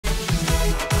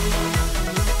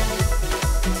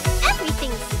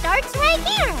Everything starts right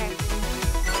here.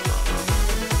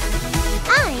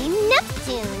 I'm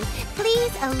Neptune.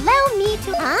 Please allow me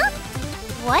to... Huh?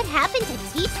 What happened to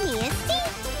teach me, Isty?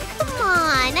 Come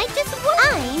on,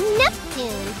 I'm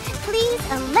Neptune. Please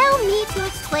allow me to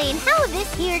explain how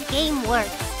this here game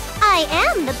works. I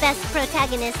am the best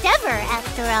protagonist ever,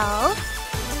 after all.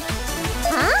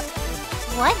 Huh?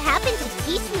 What happened to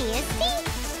teach me, Isty?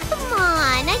 Come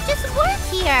on, I just work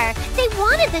here. They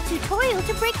wanted the tutorial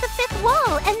to break the fifth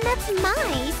wall, and that's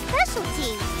my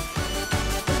specialty.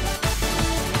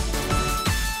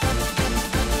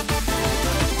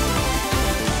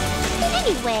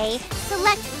 Anyway,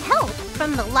 select Help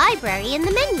from the library in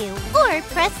the menu, or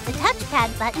press the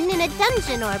touchpad button in a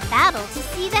dungeon or battle to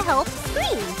see the help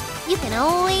screen. You can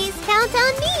always count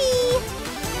on me!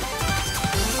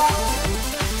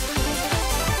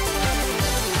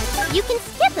 You can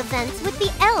skip events with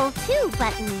the L2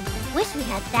 button. Wish we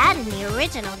had that in the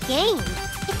original game.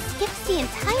 It skips the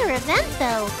entire event,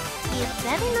 though. You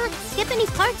better not skip any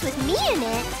parts with me in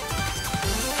it.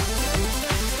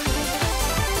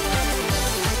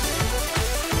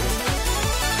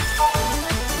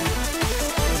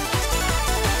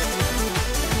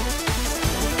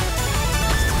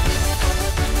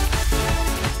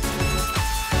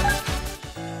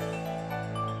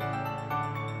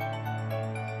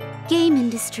 Game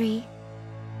industry.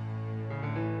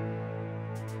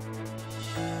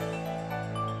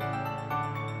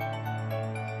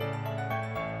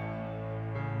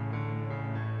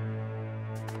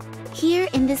 Here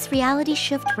in this reality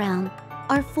shift realm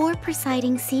are 4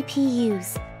 presiding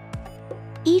CPUs.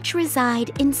 Each reside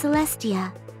in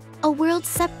Celestia, a world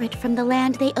separate from the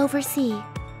land they oversee.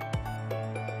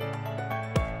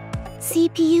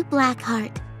 CPU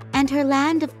Blackheart and her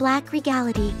land of black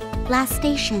regality, Last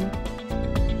Station.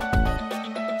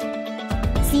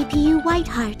 CPU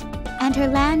Whiteheart and her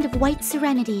land of white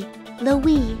serenity,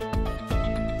 Lowy.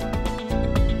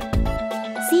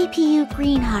 CPU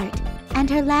Greenheart and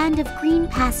her land of green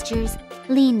pastures,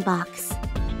 Leanbox.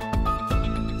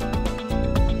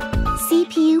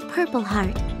 CPU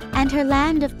Purpleheart and her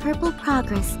land of purple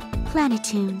progress,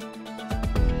 Planetoon.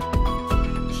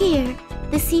 Here,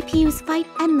 the CPUs fight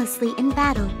endlessly in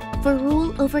battle for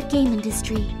rule over game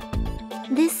industry.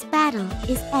 This battle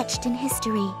is etched in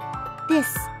history.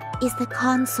 This is the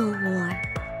Console War.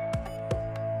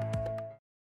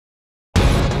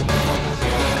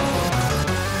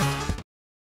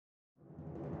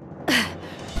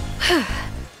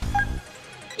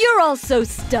 You're all so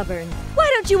stubborn. Why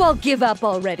don't you all give up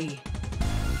already?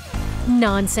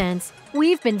 Nonsense.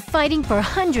 We've been fighting for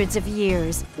hundreds of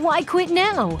years. Why quit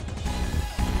now?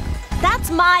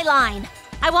 That's my line.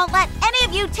 I won't let any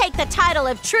of you take the title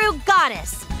of true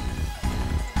goddess.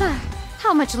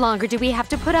 How much longer do we have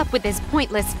to put up with this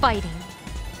pointless fighting?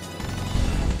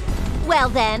 Well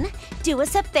then, do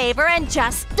us a favor and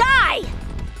just die!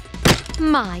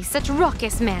 My, such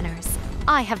raucous manners.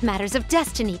 I have matters of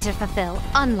destiny to fulfill,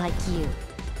 unlike you.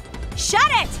 Shut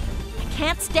it! I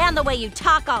can't stand the way you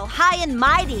talk all high and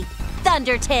mighty,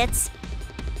 Thunder Tits.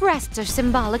 Breasts are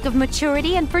symbolic of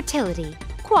maturity and fertility,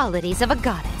 qualities of a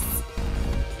goddess.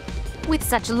 With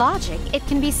such logic, it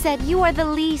can be said you are the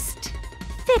least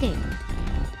fitting.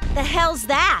 The hell's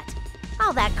that?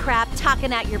 All that crap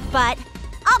talking out your butt.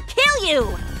 I'll kill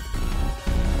you!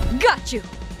 Got you!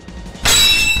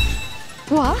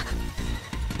 What?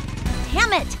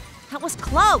 Damn it! That was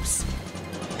close.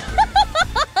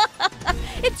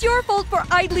 It's your fault for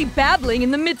idly babbling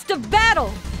in the midst of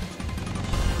battle!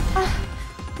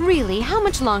 Really, how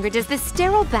much longer does this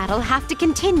sterile battle have to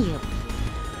continue?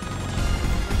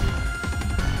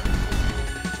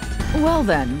 Well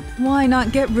then, why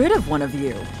not get rid of one of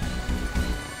you?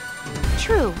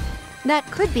 True. That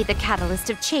could be the catalyst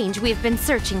of change we've been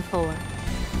searching for.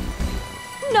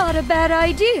 Not a bad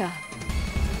idea.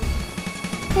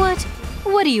 What?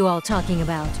 What are you all talking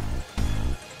about?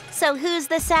 So who's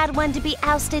the sad one to be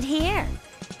ousted here?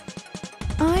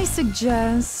 I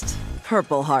suggest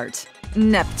Purpleheart,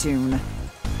 Neptune.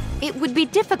 It would be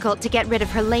difficult to get rid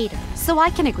of her later, so I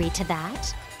can agree to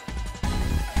that.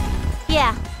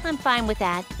 Yeah, I'm fine with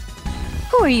that.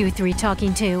 Who are you three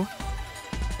talking to?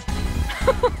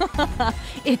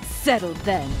 It's settled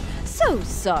then. So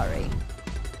sorry.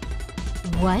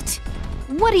 What?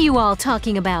 What are you all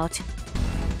talking about?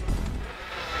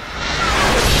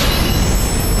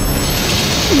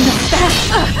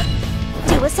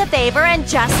 Do us a favor and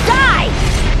just die!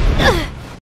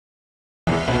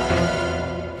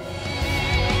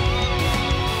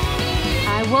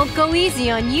 I won't go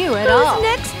easy on you at all. Who's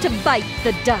next to bite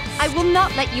the dust? I will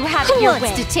not let you have it Who your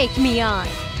wants way. To take me on?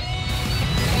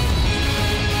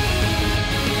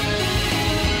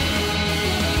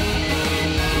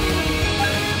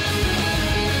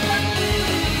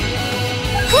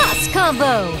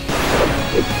 combo!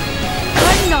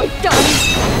 I'm not done!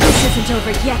 This isn't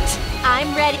over yet!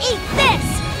 I'm ready. Eat this!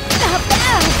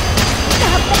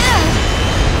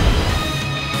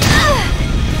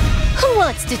 Who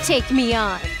wants to take me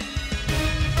on?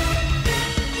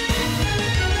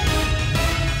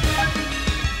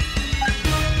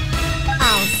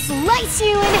 I'll slice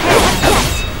you in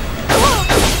half!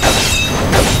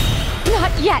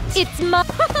 Not yet! It's my...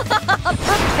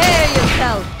 Prepare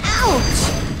yourself! Ouch!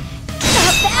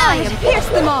 I have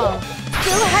pierced them all!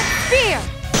 Silhouette spear!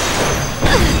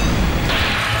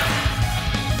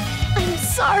 I'm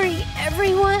sorry,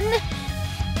 everyone!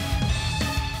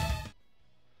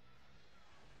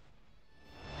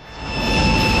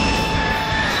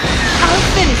 I'll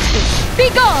finish this! Be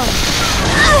gone!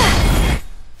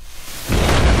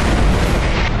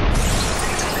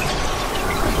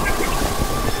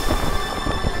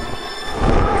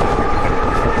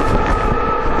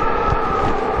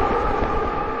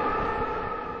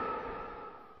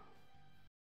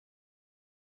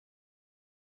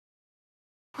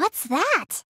 What's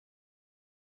that?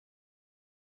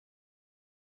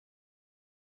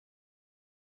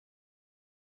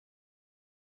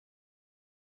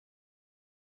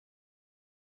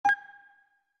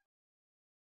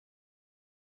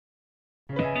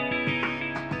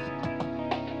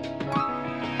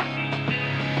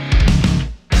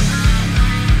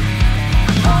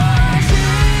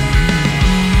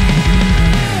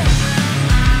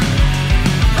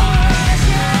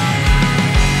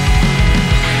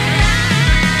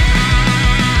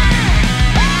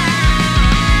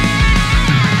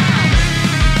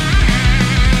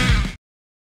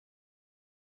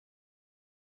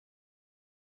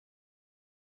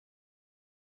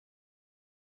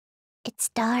 It's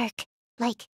dark,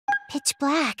 like pitch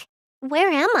black. Where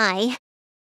am I?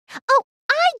 Oh,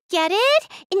 I get it!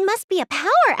 It must be a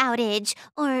power outage,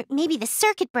 or maybe the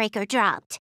circuit breaker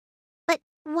dropped. But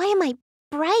why am I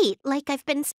bright, like I've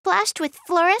been splashed with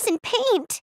fluorescent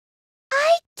paint?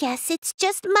 I guess it's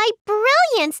just my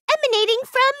brilliance emanating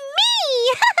from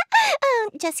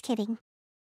me! Just kidding.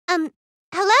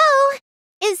 Hello?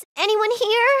 Is anyone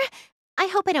here? I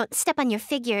hope I don't step on your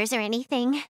figures or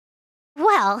anything.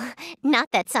 Well, not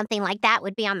that something like that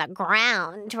would be on the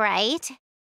ground, right?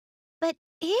 But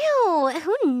ew,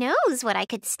 who knows what I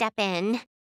could step in?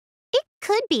 It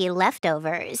could be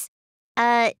leftovers.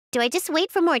 Do I just wait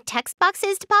for more text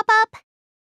boxes to pop up?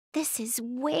 This is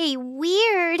way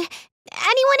weird.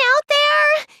 Anyone out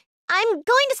there? I'm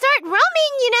going to start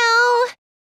roaming, you know.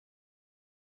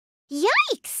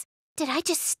 Yikes! Did I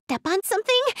just step on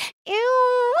something?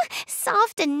 Ew,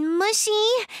 soft and mushy.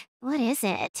 What is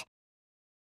it?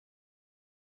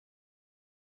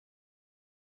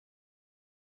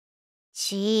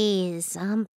 Jeez,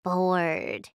 I'm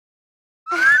bored.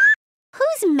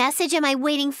 Whose message am I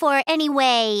waiting for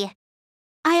anyway?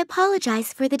 I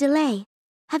apologize for the delay.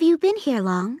 Have you been here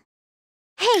long?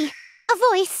 Hey, a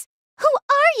voice. Who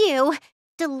are you?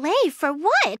 Delay for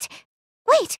what?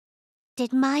 Wait,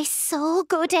 did my soul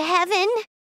go to heaven?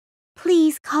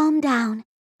 Please calm down.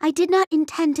 I did not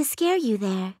intend to scare you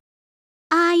there.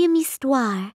 I am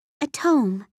Histoire, a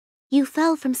tome. You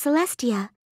fell from Celestia,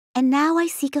 and now I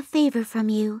seek a favor from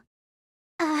you.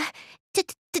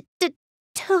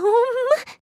 Tome?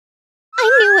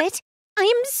 I knew it. I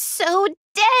am so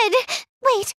dead.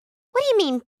 Wait, what do you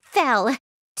mean, fell?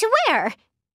 To where?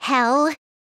 Hell?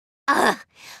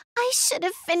 I should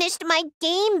have finished my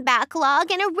game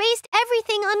backlog and erased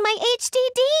everything on my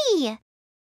HDD.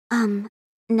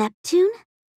 Neptune?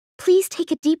 Please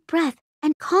take a deep breath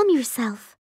and calm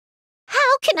yourself.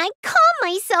 How can I calm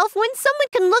myself when someone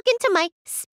can look into my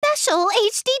special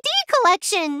HDD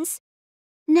collections?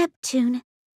 Neptune,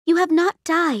 you have not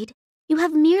died. You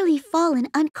have merely fallen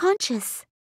unconscious.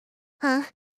 Huh?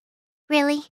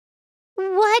 Really?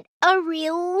 What a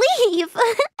relief!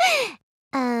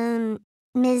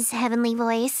 Ms. Heavenly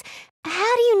Voice,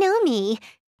 how do you know me?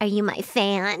 Are you my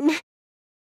fan?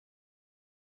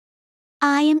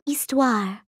 I am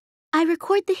Histoire. I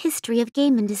record the history of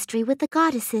game industry with the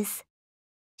goddesses.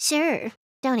 Sure,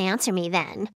 don't answer me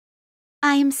then.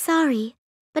 I am sorry,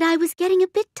 but I was getting a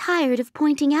bit tired of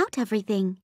pointing out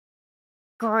everything.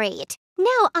 Great,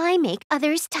 now I make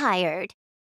others tired.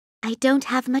 I don't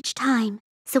have much time,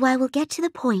 so I will get to the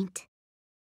point.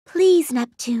 Please,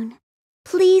 Neptune,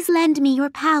 please lend me your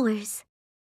powers.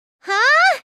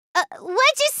 Huh?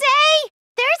 What'd you say?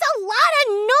 There's a lot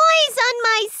of noise on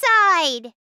my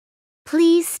side.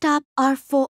 Please stop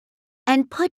R4 and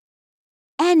put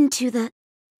end to the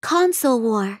console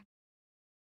war.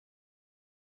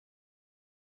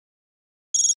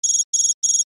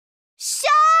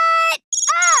 Shut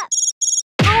up!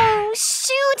 Oh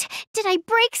out! Did I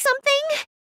break something?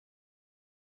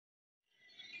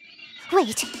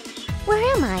 Wait, where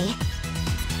am I?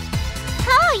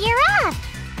 Oh, you're up!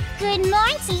 Good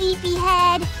morning,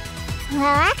 sleepyhead. Well,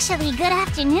 actually, good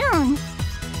afternoon.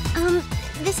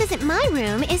 This isn't my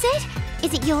room, is it?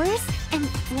 Is it yours? And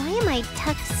why am I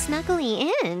tucked snugly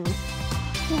in?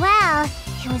 Well,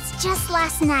 it was just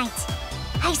last night.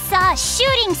 I saw a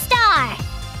shooting star!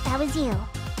 That was you.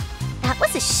 That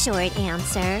was a short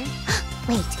answer.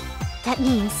 Wait, that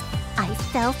means I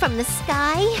fell from the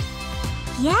sky?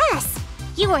 Yes!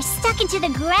 You were stuck into the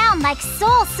ground like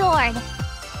Soul Sword.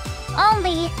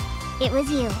 Only, it was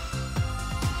you.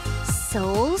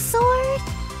 Soul Sword?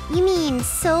 You mean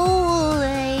soul...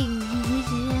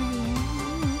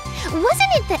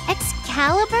 Wasn't it the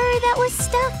Excalibur that was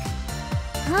stuck?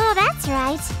 Oh, that's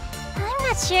right. I'm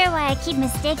not sure why I keep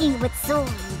mistaking it with Soul.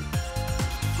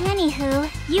 Anywho,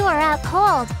 you were out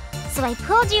cold, so I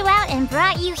pulled you out and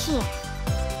brought you here.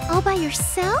 All by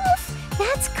yourself?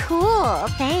 That's cool,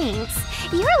 thanks.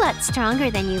 You're a lot stronger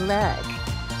than you look.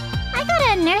 I go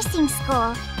to a nursing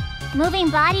school. Moving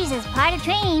bodies is part of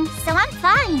training, so I'm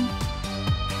fine.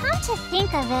 Come to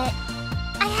think of it,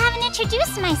 I haven't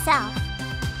introduced myself.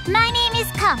 My name is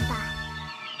Kampa.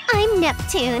 I'm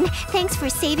Neptune. Thanks for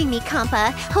saving me,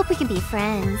 Kampa. Hope we can be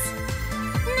friends.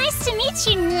 Nice to meet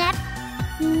you,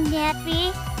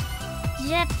 Neppy.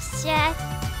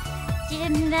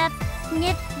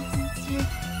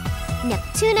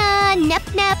 Neptuna,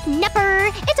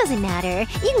 Nepper. It doesn't matter.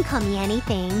 You can call me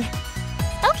anything.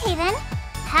 Okay then.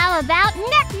 How about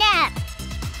Nep?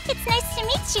 It's nice to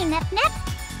meet you, Nep.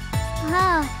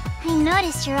 Oh, I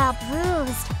noticed you're all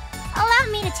bruised. Allow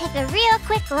me to take a real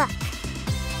quick look.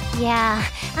 Yeah,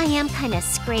 I am kind of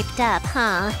scraped up,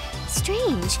 huh?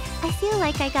 Strange. I feel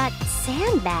like I got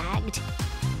sandbagged.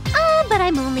 But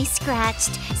I'm only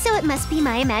scratched, so it must be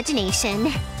my imagination.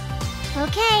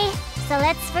 Okay, so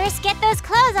let's first get those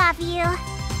clothes off you.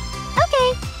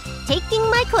 Okay, taking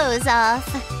my clothes off.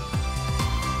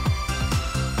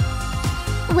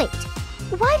 Wait,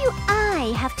 why do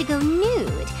I have to go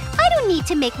nude? I don't need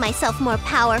to make myself more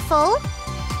powerful.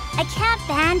 I can't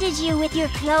bandage you with your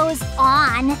clothes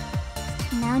on.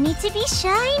 No need to be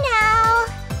shy now.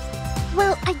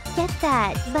 Well, I get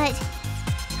that, but...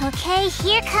 Okay,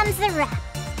 here comes the wrap.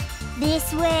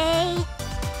 This way,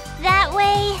 that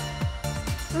way,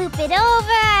 loop it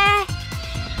over.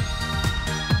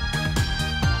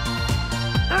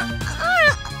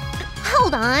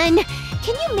 Hold on.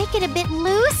 Can you make it a bit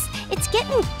loose? It's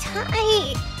getting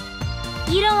tight.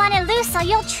 You don't want it loose or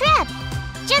you'll trip.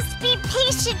 Just be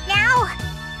patient now.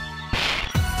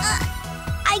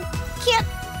 I can't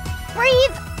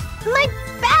breathe. My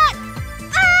back.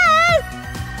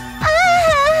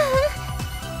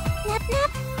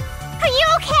 Nep, are you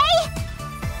okay?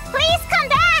 Please come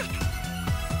back.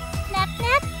 Nep.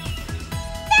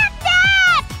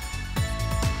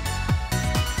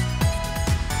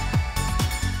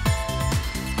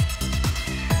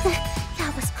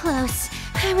 That was close.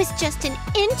 I was just an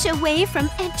inch away from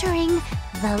entering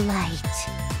the light.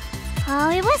 Oh,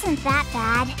 it wasn't that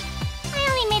bad. I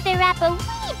only made the wrap a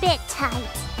wee bit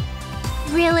tight.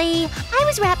 Really? I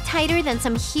was wrapped tighter than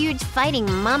some huge fighting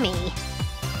mummy.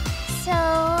 So,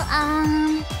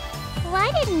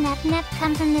 why did Nep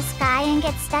come from the sky and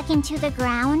get stuck into the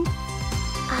ground?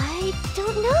 I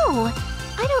don't know.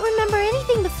 I don't remember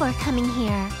anything before coming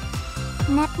here.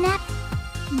 Nep,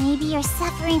 maybe you're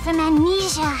suffering from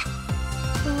amnesia.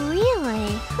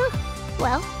 Really?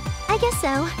 Well, I guess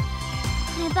so.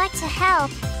 I'd like to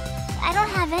help. I don't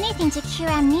have anything to cure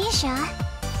amnesia.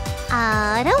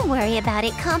 Don't worry about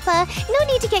it, Kampa. No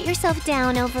need to get yourself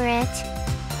down over it.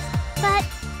 But,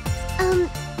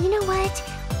 you know what?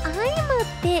 I'm a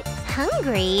bit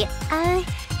hungry.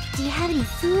 Do you have any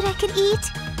food I could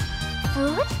eat?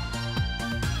 Food?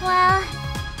 Well,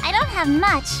 I don't have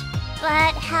much,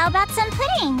 but how about some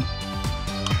pudding?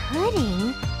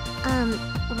 Pudding?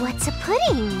 What's a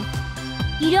pudding?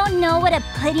 You don't know what a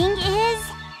pudding is?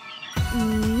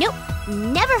 Nope,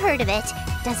 never heard of it.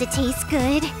 Does it taste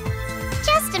good?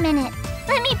 Just a minute.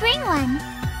 Let me bring one.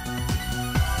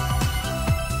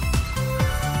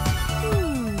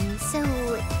 So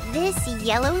this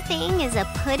yellow thing is a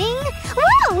pudding?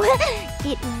 Whoa!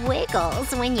 It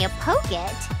wiggles when you poke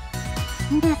it.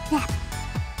 Nep.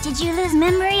 Did you lose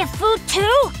memory of food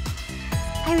too?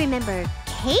 I remember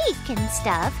cake and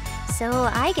stuff, so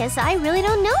I guess I really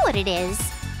don't know what it is.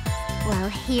 Well,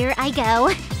 here I go.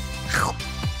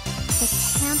 The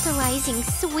tantalizing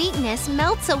sweetness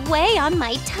melts away on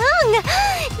my tongue.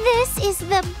 This is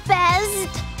the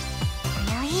best.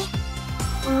 Really?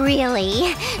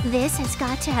 Really? This has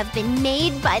got to have been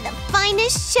made by the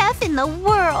finest chef in the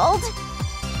world.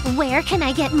 Where can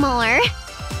I get more?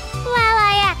 Well,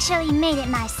 I actually made it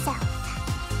myself.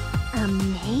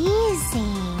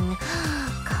 Amazing.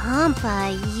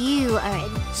 Compa, you are a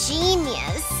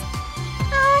genius.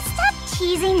 Oh, stop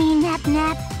teasing me, Nep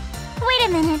Nep. Wait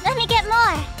a minute, let me get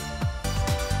more.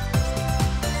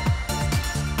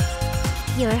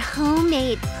 Your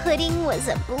homemade pudding was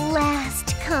a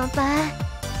blast, Compa.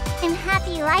 I'm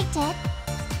happy you liked it.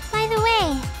 By the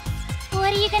way,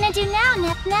 what are you gonna do now,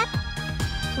 Nep Nep?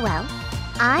 Well,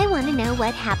 I want to know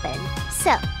what happened,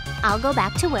 so I'll go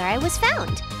back to where I was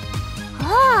found.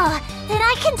 Oh, then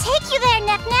I can take you there,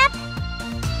 Nep Nep.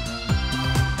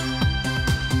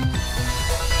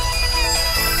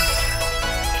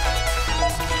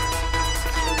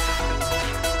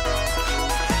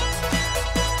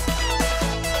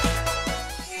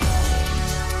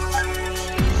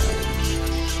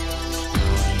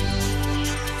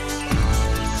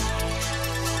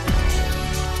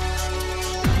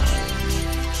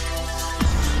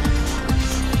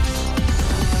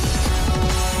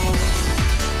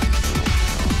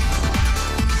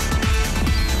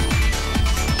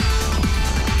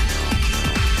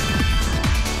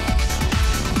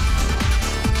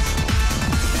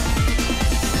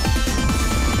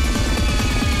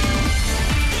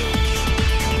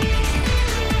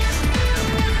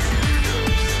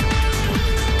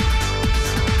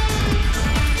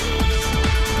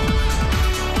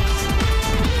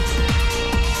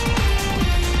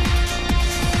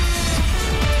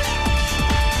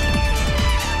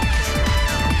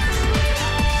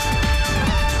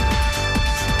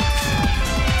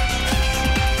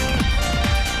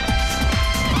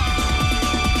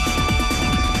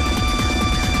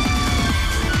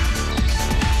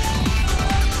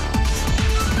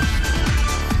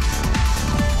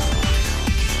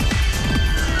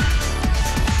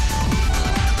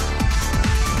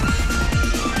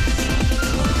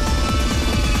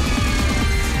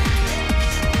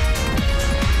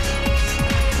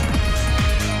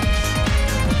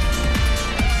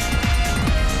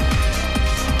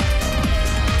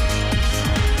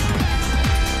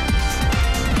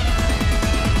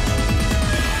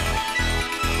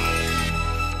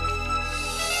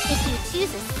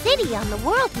 On the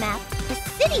world map, the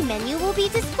city menu will be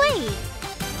displayed.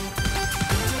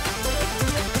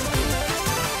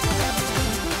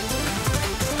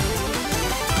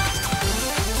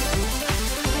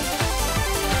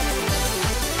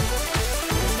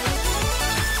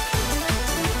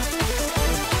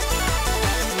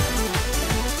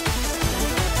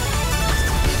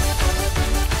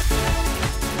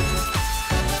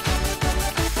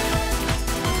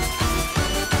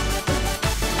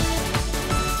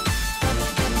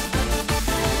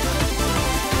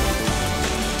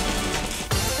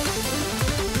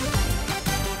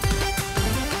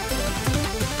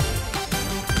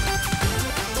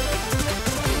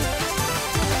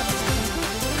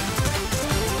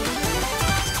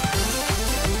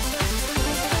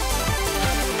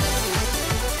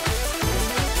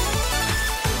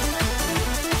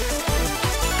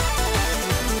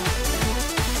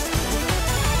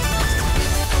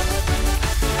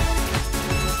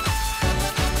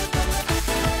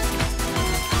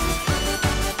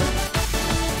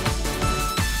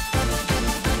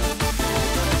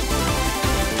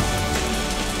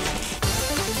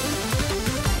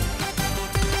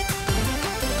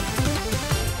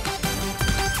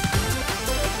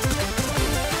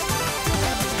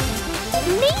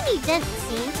 Main event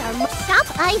scenes are more shop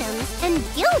items and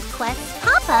guild quests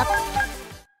pop up.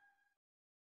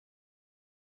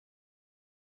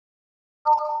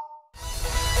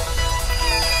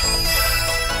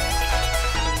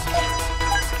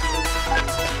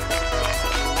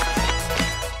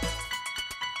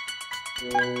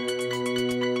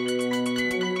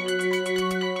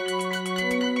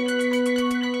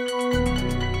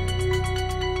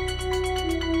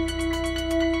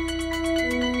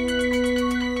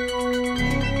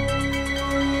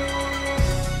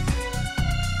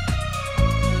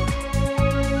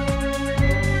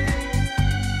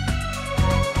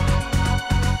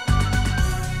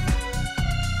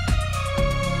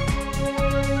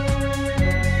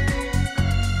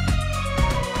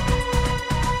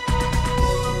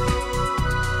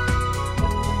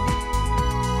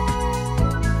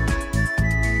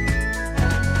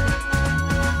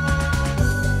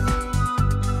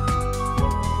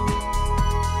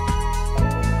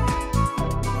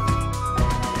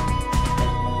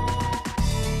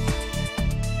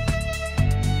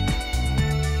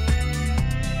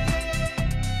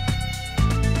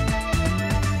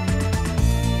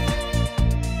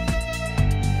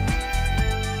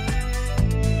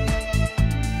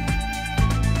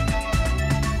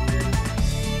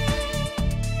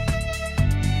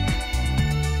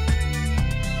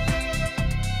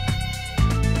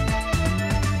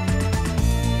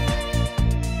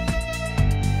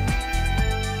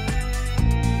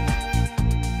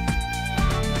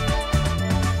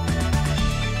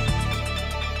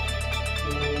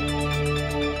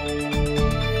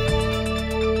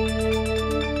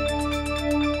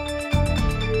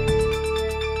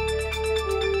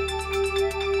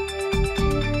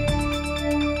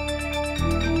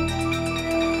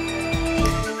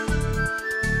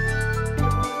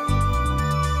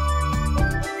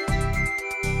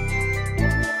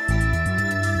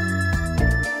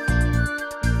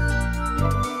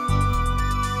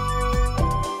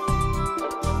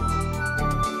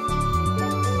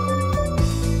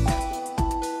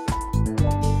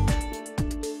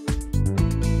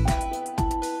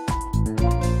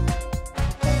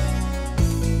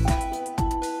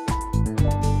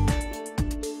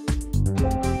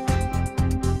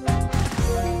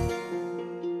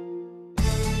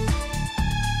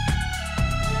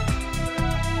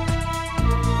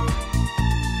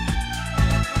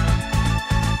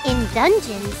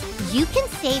 dungeons, you can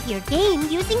save your game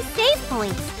using save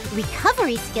points.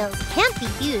 Recovery skills can't be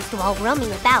used while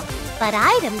roaming about, but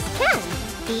items can.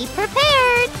 Be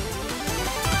prepared!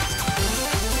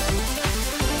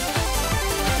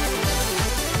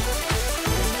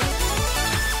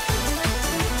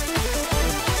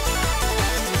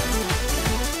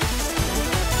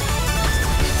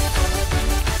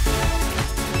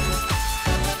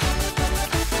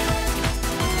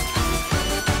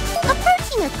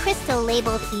 A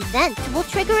crystal-labeled event will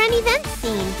trigger an event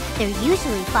scene. They're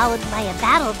usually followed by a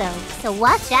battle though, so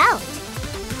watch out!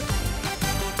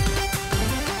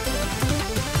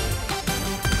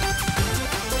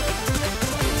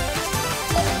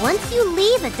 Once you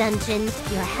leave a dungeon,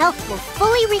 your health will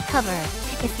fully recover.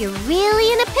 If you're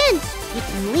really in a pinch, you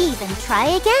can leave and try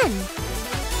again.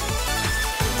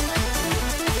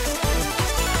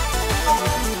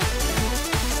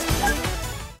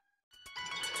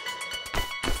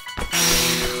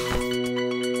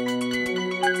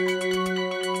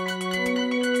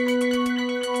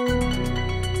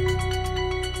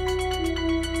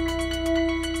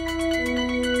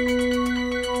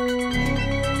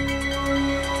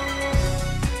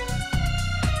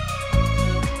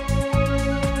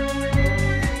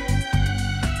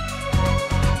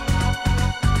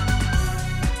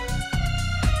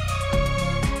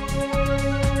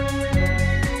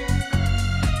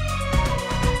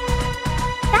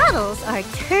 Battles are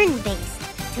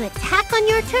turn-based. To attack on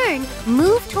your turn,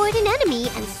 move toward an enemy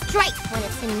and strike when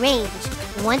it's in range.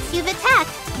 Once you've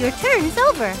attacked, your turn's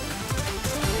over.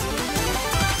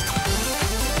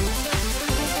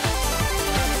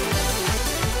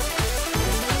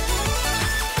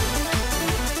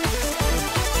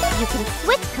 You can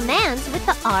switch commands with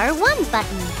the R1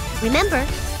 button. Remember,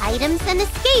 items and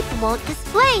escape won't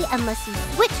display unless you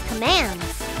switch commands.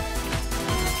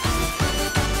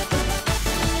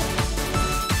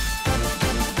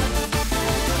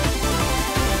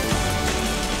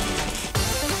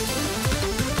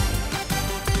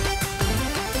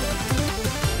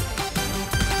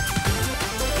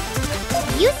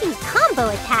 Using combo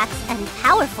attacks and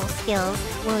powerful skills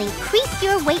will increase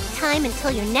your wait time until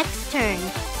your next turn.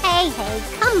 Hey,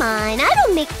 come on, I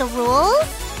don't make the rules!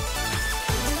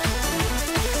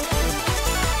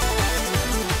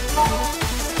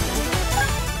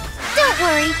 Don't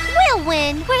worry, we'll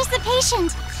win! Where's the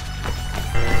patient?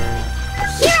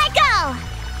 Here I go!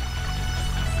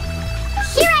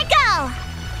 Here I go!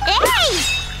 Hey!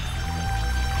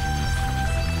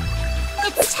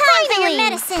 It's time for your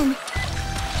medicine!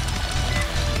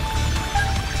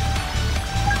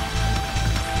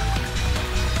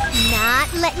 Not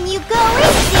letting you go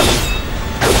easy!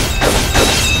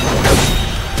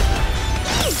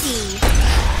 Easy!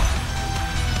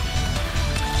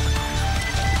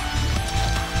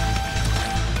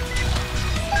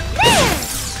 There!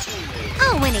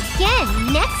 Oh, and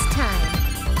again next time!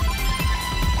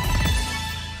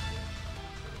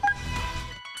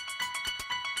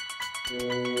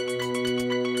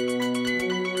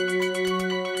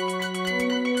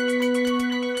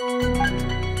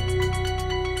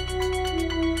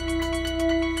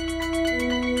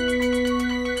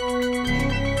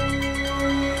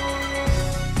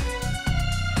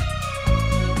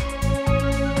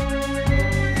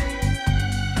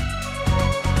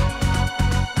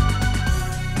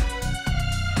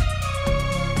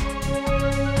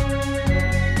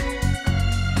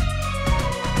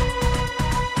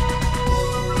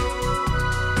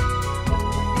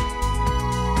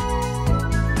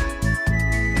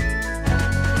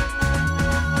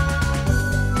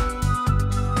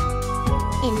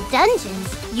 In dungeons,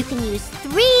 you can use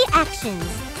 3 actions: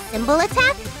 symbol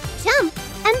attack, jump,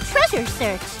 and treasure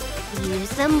search. Use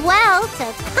them well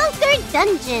to conquer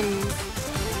dungeons.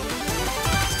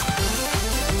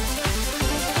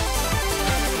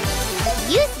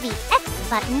 Use the X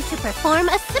button to perform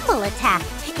a symbol attack.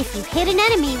 If you hit an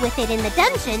enemy with it in the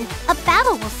dungeon, a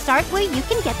battle will start where you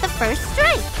can get the first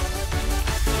strike.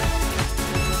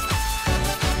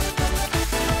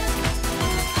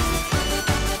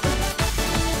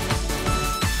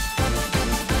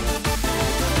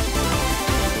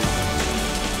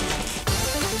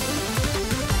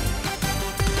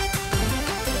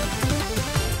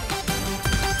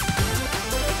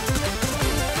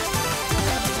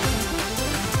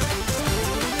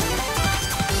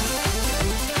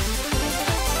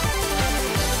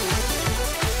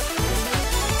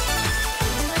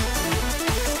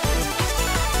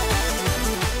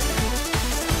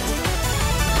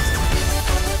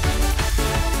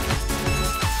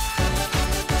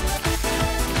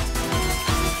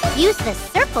 Use the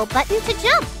circle button to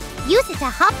jump. Use it to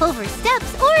hop over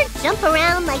steps or jump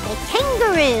around like a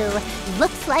kangaroo.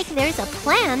 Looks like there's a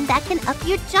plan that can up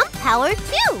your jump power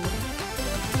too.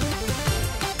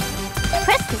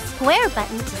 Press the square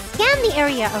button to scan the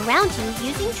area around you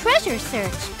using treasure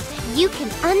search. You can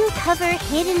uncover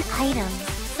hidden items,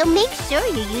 so make sure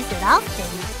you use it often.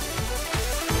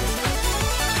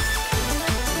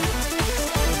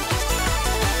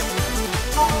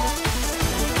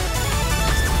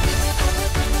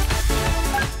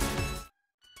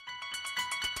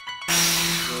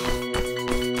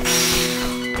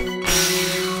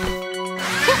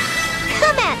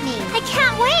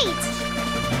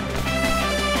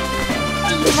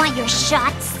 Want your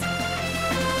shots?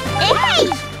 Hey!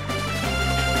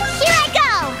 Here I go!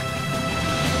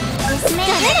 This may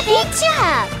hurt a bit. Good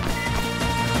job!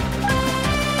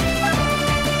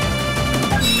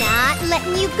 Not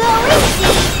letting you go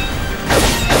easy!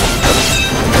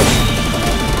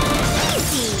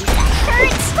 Easy! That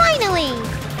hurts! Finally!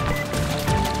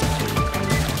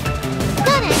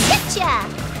 Gonna hit ya!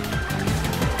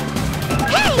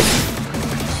 Hey!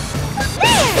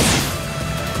 There!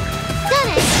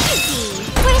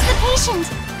 Where's the patient?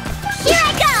 Here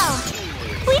I go!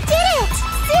 We did it!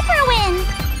 Super win!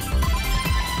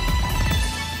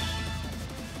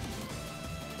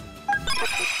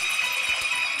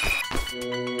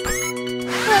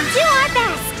 We'll do our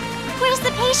best! Where's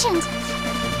the patient?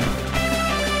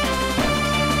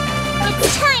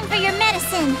 It's time for your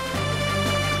medicine!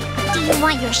 Do you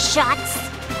want your shots?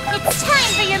 It's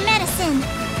time for your medicine!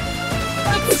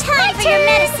 It's time for your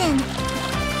medicine!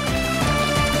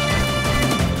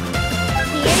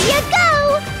 Here you go!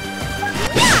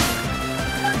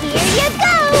 Here you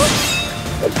go!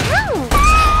 Ouch!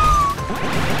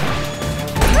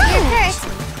 You're hurt.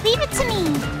 Leave it to me.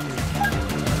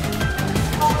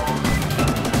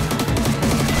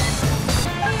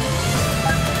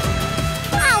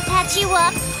 I'll patch you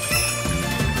up.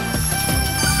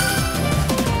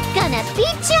 Gonna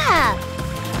beat you up!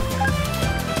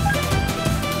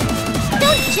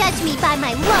 Don't judge me by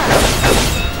my looks!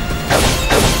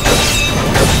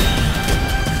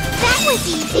 That was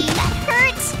easy. That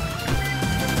hurts.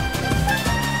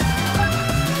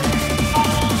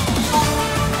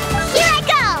 Here I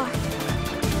go.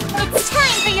 It's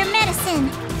time for your medicine.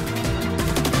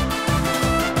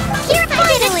 Here I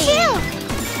did it too.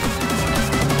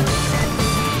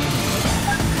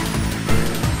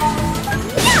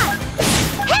 Yeah.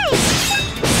 Hey!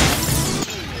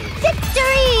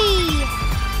 Victory!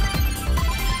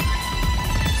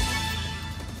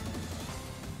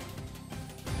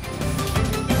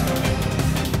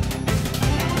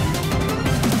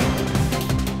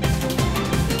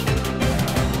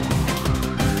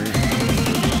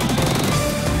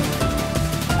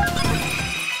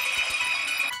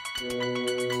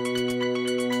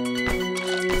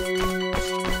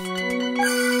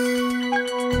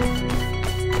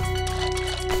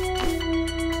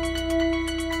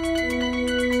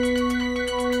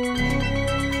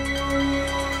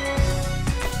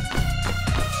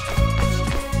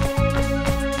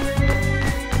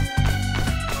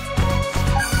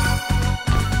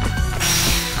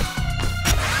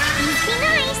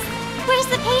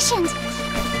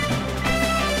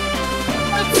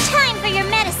 It's time for your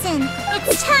medicine!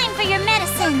 It's time for your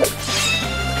medicine!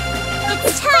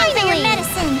 It's time for your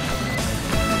medicine!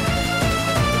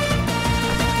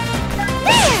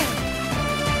 There!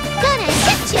 Gonna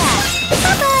hit ya!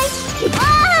 Bye-bye!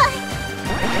 Ah!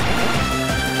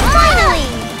 Finally!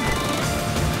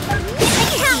 I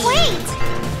can't wait!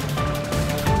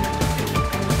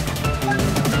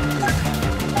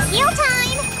 Heal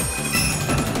time!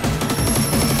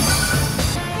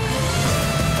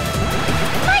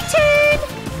 My turn!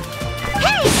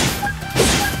 Hey!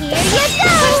 Here you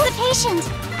go! Where's the patient?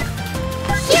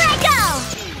 Here I go!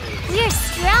 We're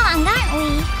strong, aren't we?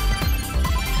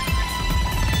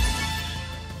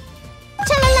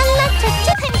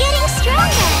 I'm getting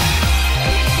stronger!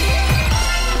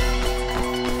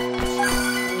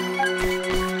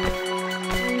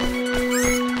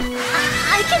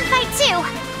 I can fight too!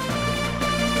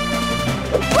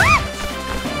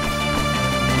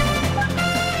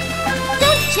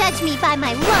 Don't judge me by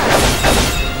my looks!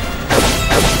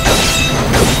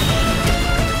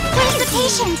 Where's the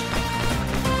patient?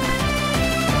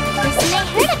 This may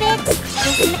hurt a bit. I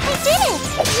did it!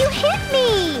 You hit me!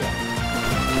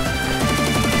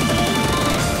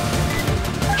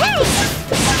 Hey!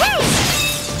 Hey!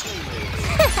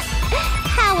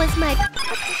 How was my...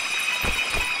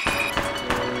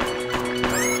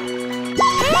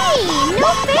 Hey! No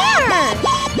fair!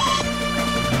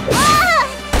 Ah!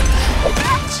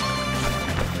 Ouch!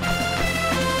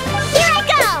 Here I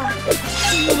go!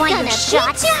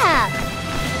 shot. Good job.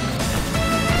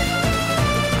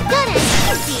 Got it.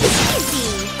 Easy.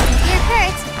 You're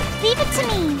hurt. Leave it to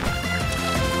me.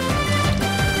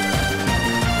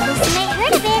 This may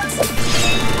hurt a bit.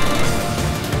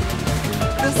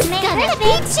 This may hurt a bit.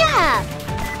 Good job.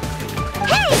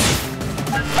 Hey!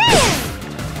 There!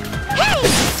 Hey!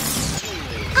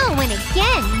 Oh, and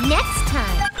again next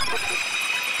time.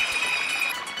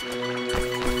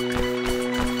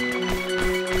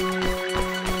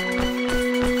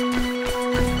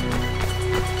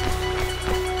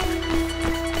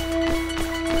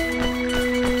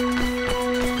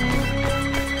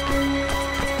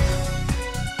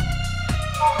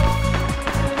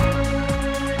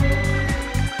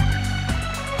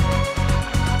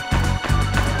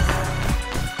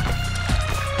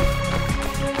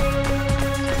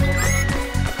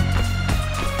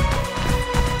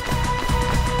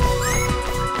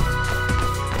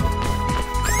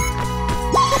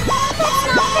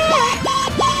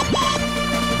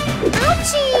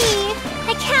 Ouchie!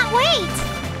 I can't wait!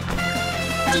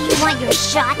 Do you want your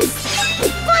shots?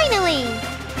 Finally!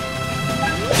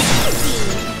 Easy!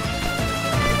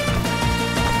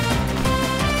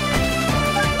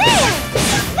 There!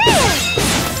 There!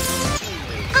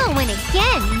 Oh, and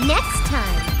again next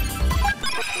time.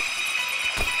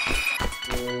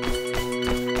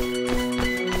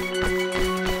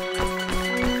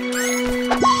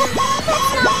 That's not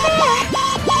fair!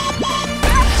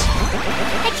 Ouch!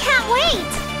 I can't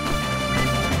wait!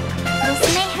 This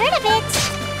may hurt a bit.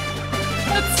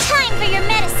 It's time for your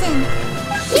medicine.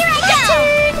 Here I go!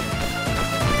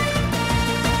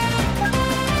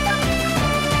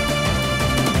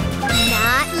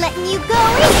 Not letting you go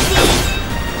easy.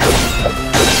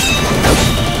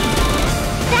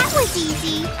 That was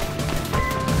easy.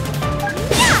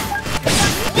 Yeah!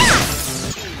 Yeah!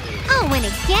 Oh, and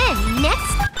again next.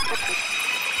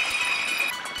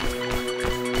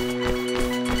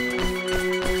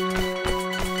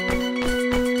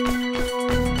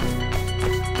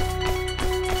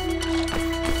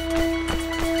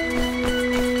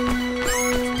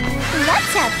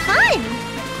 Let's have fun!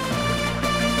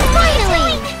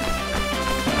 Finally!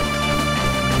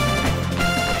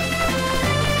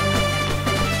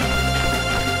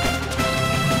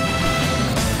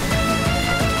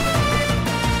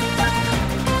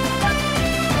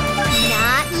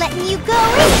 Not letting you go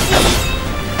easy!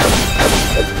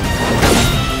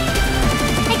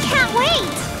 I can't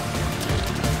wait!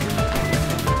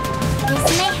 This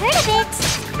may hurt a bit.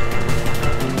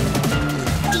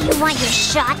 Do you want your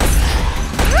shots?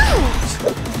 Ouch!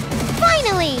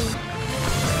 Finally!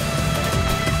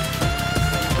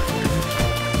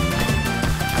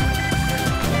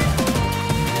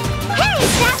 Hey,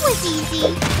 that was easy!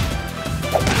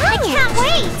 I can't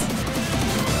wait!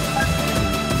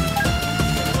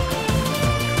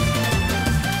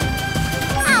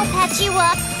 I'll patch you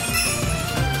up.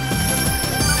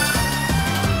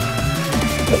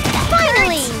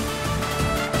 Finally!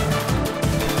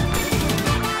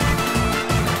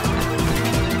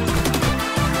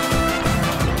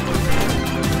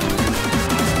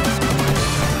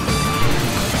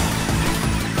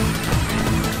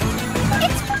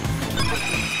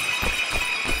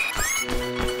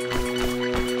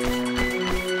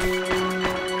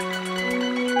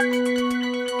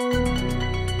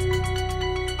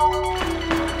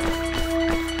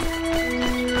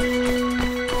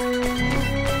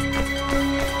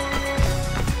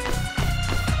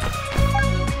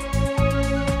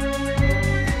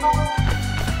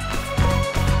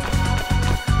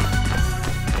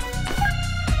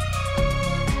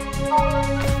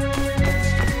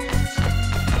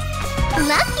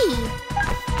 Lucky!